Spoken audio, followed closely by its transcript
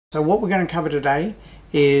So what we're going to cover today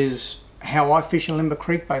is how I fish Elimbah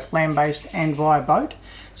Creek, both land-based and via boat.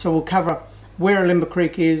 So we'll cover where Elimbah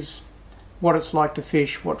Creek is, what it's like to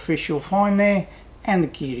fish, what fish you'll find there, and the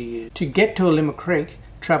gear to use. To get to Elimbah Creek,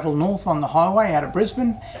 travel north on the highway out of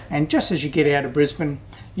Brisbane, and just as you get out of Brisbane,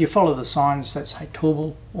 you follow the signs that say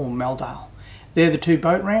Toorbul or Meldale. They're the two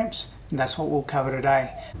boat ramps, and that's what we'll cover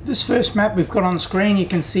today. This first map we've got on screen, you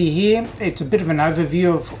can see here, it's a bit of an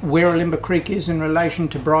overview of where Elimbah Creek is in relation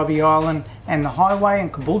to Bribie Island and the highway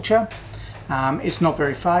and Caboolture. It's not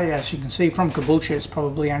very far, as you can see. From Caboolture it's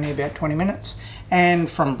probably only about 20 minutes, and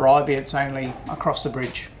from Bribie it's only across the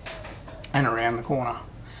bridge and around the corner.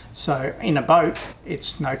 So in a boat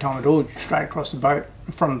it's no time at all. You're straight across the boat.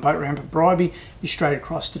 From the boat ramp at Bribie you're straight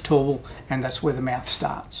across to Toorbul, and that's where the mouth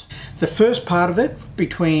starts. The first part of it,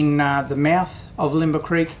 between the mouth of Elimbah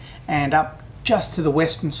Creek and up just to the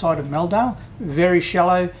western side of Meldale, very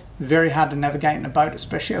shallow, very hard to navigate in a boat,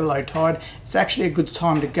 especially at low tide. It's actually a good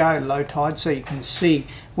time to go low tide, so you can see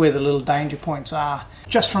where the little danger points are.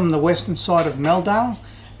 Just from the western side of Meldale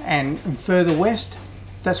and further west,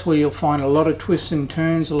 that's where you'll find a lot of twists and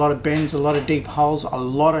turns, a lot of bends, a lot of deep holes, a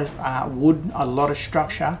lot of wood, a lot of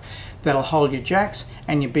structure that'll hold your jacks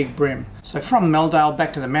and your big bream. So from Meldale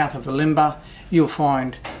back to the mouth of Elimbah, you'll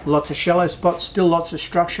find lots of shallow spots, still lots of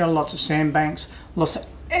structure, lots of sandbanks, lots of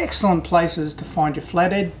excellent places to find your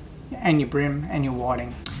flathead and your bream and your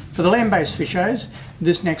whiting. For the land-based fishers,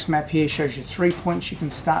 this next map here shows you 3 points you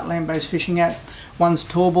can start land-based fishing at. One's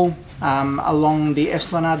Toorbul, along the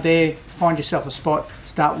esplanade there. Find yourself a spot,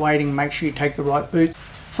 start wading, make sure you take the right boots.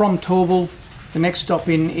 From Toorbul, the next stop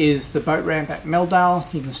in is the boat ramp at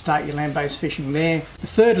Meldale. You can start your land-based fishing there. The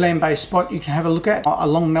third land-based spot you can have a look at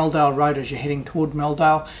along Meldale Road as you're heading toward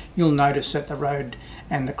Meldale. You'll notice that the road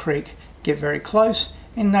and the creek get very close.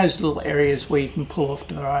 In those little areas where you can pull off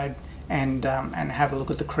to the road and have a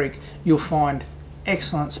look at the creek, you'll find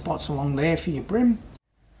excellent spots along there for your bream.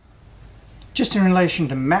 Just in relation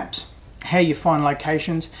to maps, how you find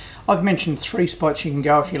locations, I've mentioned 3 spots you can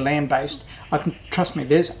go if you're land-based. Trust me,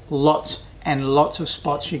 there's lots and lots of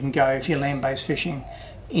spots you can go if you're land-based fishing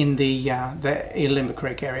in the Elimbah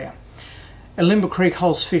Creek area. Elimbah Creek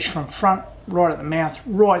holds fish from front, right at the mouth,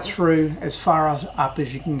 right through as far up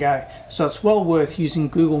as you can go. So it's well worth using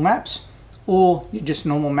Google Maps, or just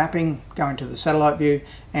normal mapping, going to the satellite view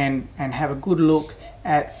and have a good look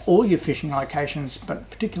at all your fishing locations, but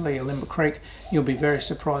particularly Elimbah Creek. You'll be very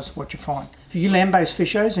surprised at what you find. For you land-based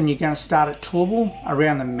fishers and you're going to start at Toorbul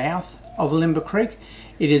around the mouth of Elimbah Creek,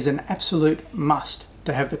 it is an absolute must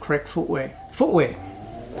to have the correct footwear.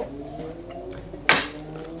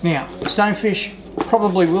 Now, stonefish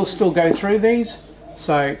probably will still go through these,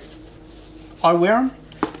 so I wear them,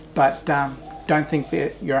 but don't think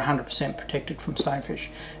that you're 100% protected from stonefish.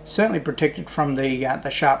 Certainly protected from the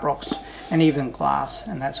sharp rocks and even glass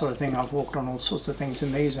and that sort of thing. I've walked on all sorts of things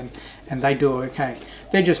in these and they do okay.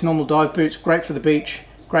 They're just normal dive boots, great for the beach,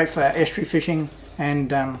 great for estuary fishing,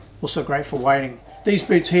 and also great for wading. These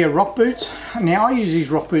boots here are rock boots. Now I use these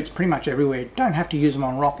rock boots pretty much everywhere. Don't have to use them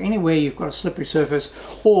on rock. Anywhere you've got a slippery surface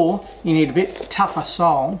or you need a bit tougher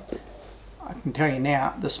sole, I can tell you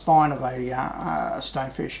now, the spine of a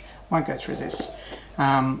stonefish won't go through this,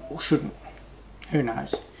 or shouldn't, who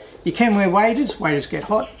knows. You can wear waders. Waders get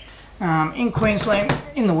hot. In Queensland,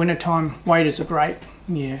 in the winter time, waders are great.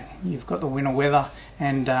 You've got the winter weather,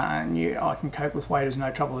 and I can cope with waders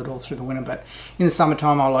no trouble at all through the winter, but in the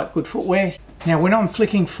summertime I like good footwear. Now when I'm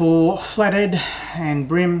flicking for flathead and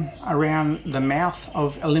bream around the mouth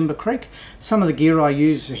of Elimbah Creek, some of the gear I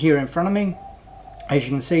use are here in front of me. As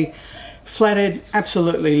you can see, flathead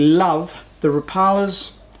absolutely love the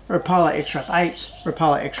Rapalas, Rapala X-Rap 8s,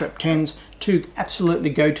 Rapala X-Rap 10s, 2 absolutely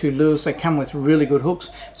go-to lures. They come with really good hooks,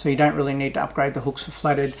 so you don't really need to upgrade the hooks for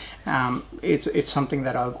flathead. It's something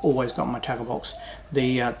that I've always got in my tackle box,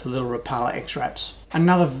 the little Rapala X-Raps.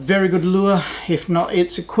 Another very good lure, if not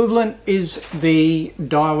its equivalent, is the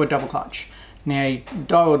Daiwa double clutch. Now,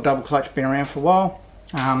 Daiwa double clutch has been around for a while.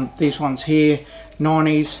 These ones here,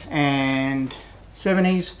 90s and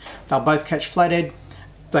 70s, they'll both catch flathead.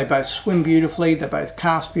 They both swim beautifully, they both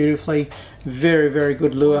cast beautifully. Very, very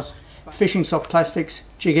good lure. Fishing soft plastics,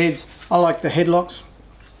 jig heads. I like the headlocks.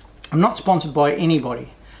 I'm not sponsored by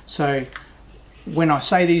anybody, so when I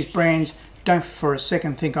say these brands, don't for a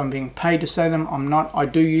second think I'm being paid to say them. I'm not. I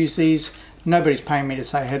do use these. Nobody's paying me to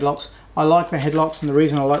say headlocks. I like the headlocks, and the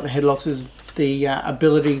reason I like the headlocks is the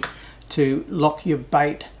ability to lock your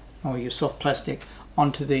bait or your soft plastic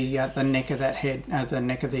onto the neck of that head, the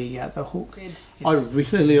neck of the hook. I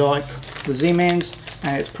really like the Z-Mans,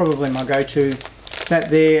 and it's probably my go-to. That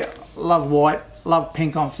there, love white, love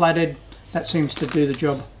pink on flathead. That seems to do the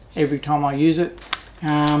job every time I use it.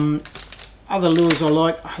 Other lures I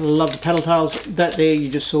like, I love the paddle tails. That there you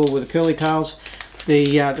just saw with the curly tails.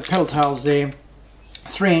 The paddle tails there,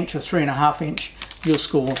 3 inch or 3.5 inch, you'll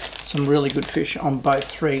score some really good fish on both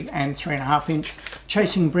 3 and 3.5 inch.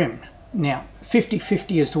 Chasing bream. Now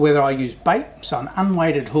 50-50 as to whether I use bait, so an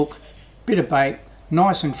unweighted hook, bit of bait,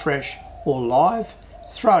 nice and fresh, or live.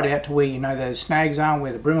 Throw it out to where you know those snags are,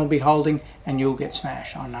 where the bream will be holding, and you'll get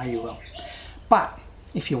smashed. I know you will. But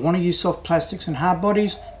if you want to use soft plastics and hard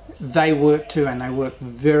bodies, they work too, and they work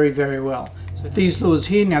very, very well. So these lures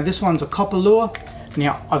here, now this one's a copper lure.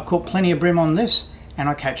 Now I've caught plenty of bream on this, and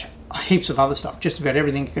I catch heaps of other stuff. Just about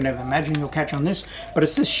everything you can ever imagine you'll catch on this. But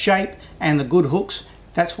it's this shape and the good hooks,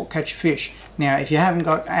 that's what catch fish. Now if you haven't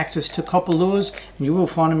got access to copper lures, and you will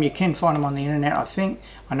find them, you can find them on the internet I think.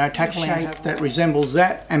 I know tackle shape that resembles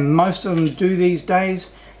that, and most of them do these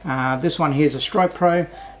days. This one here is a Strike Pro.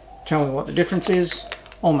 Tell me what the difference is.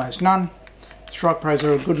 Almost none. Strike Pros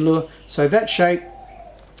are a good lure. So that shape,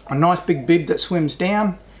 a nice big bib that swims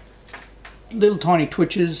down, little tiny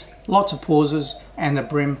twitches, lots of pauses, and the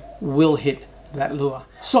bream will hit that lure.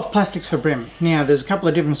 Soft plastics for bream. Now there's a couple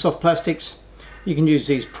of different soft plastics. You can use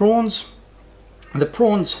these prawns. The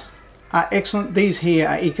prawns are excellent. These here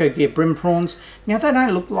are Eco Gear bream prawns. Now they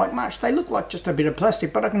don't look like much. They look like just a bit of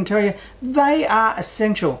plastic, but I can tell you they are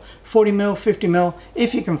essential. 40mm, 50mm,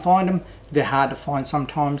 if you can find them. They're hard to find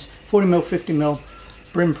sometimes. 40mm, 50mm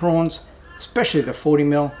bream prawns, especially the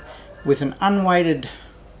 40mm, with an unweighted,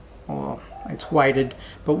 or it's weighted,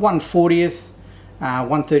 but 1/40th,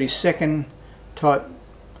 1/32nd type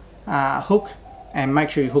hook, and make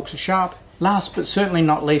sure your hooks are sharp. Last but certainly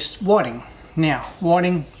not least, whiting. Now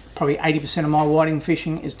whiting, probably 80% of my whiting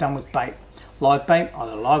fishing is done with bait. Live bait,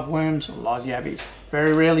 either live worms or live yabbies.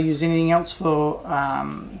 Very rarely use anything else for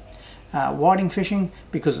whiting fishing,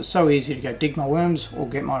 because it's so easy to go dig my worms or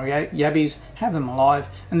get my yabbies, have them alive,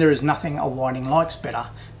 and there is nothing a whiting likes better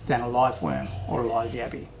than a live worm or a live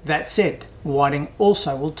yabby. That said, whiting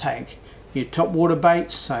also will take your top water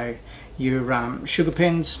baits, so your sugar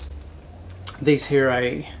pens. These here are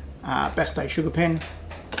a Bass Day sugar pen,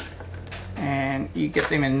 and you get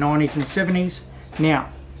them in 90s and 70s. Now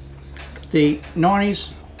the 90s,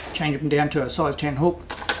 change them down to a size 10 hook.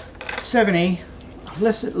 70, I've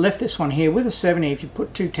left this one here with a 70. If you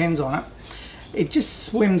put 2 10s on it, it just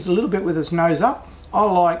swims a little bit with its nose up. I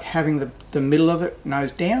like having the middle of it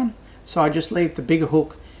nose down, so I just leave the bigger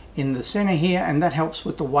hook in the center here, and that helps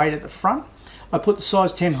with the weight at the front. I put the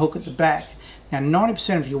size 10 hook at the back. Now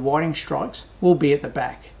 90% of your whiting strikes will be at the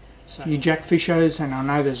back. So you jack fishers, and I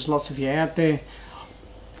know there's lots of you out there.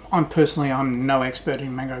 I'm no expert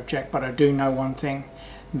in mangrove jack, but I do know one thing.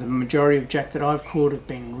 The majority of jack that I've caught have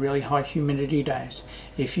been really high humidity days.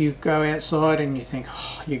 If you go outside and you think,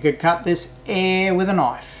 oh, you could cut this air with a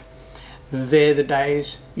knife, they're the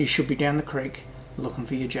days you should be down the creek looking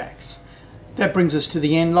for your jacks. That brings us to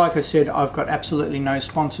the end. Like I said, I've got absolutely no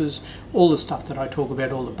sponsors. All the stuff that I talk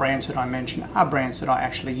about, all the brands that I mention, are brands that I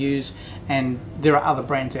actually use, and there are other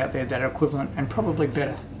brands out there that are equivalent and probably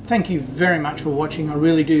better. Thank you very much for watching. I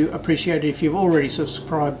really do appreciate it. If you've already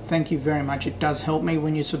subscribed, thank you very much. It does help me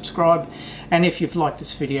when you subscribe. And if you've liked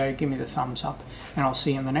this video, give me the thumbs up, and I'll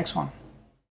see you in the next one.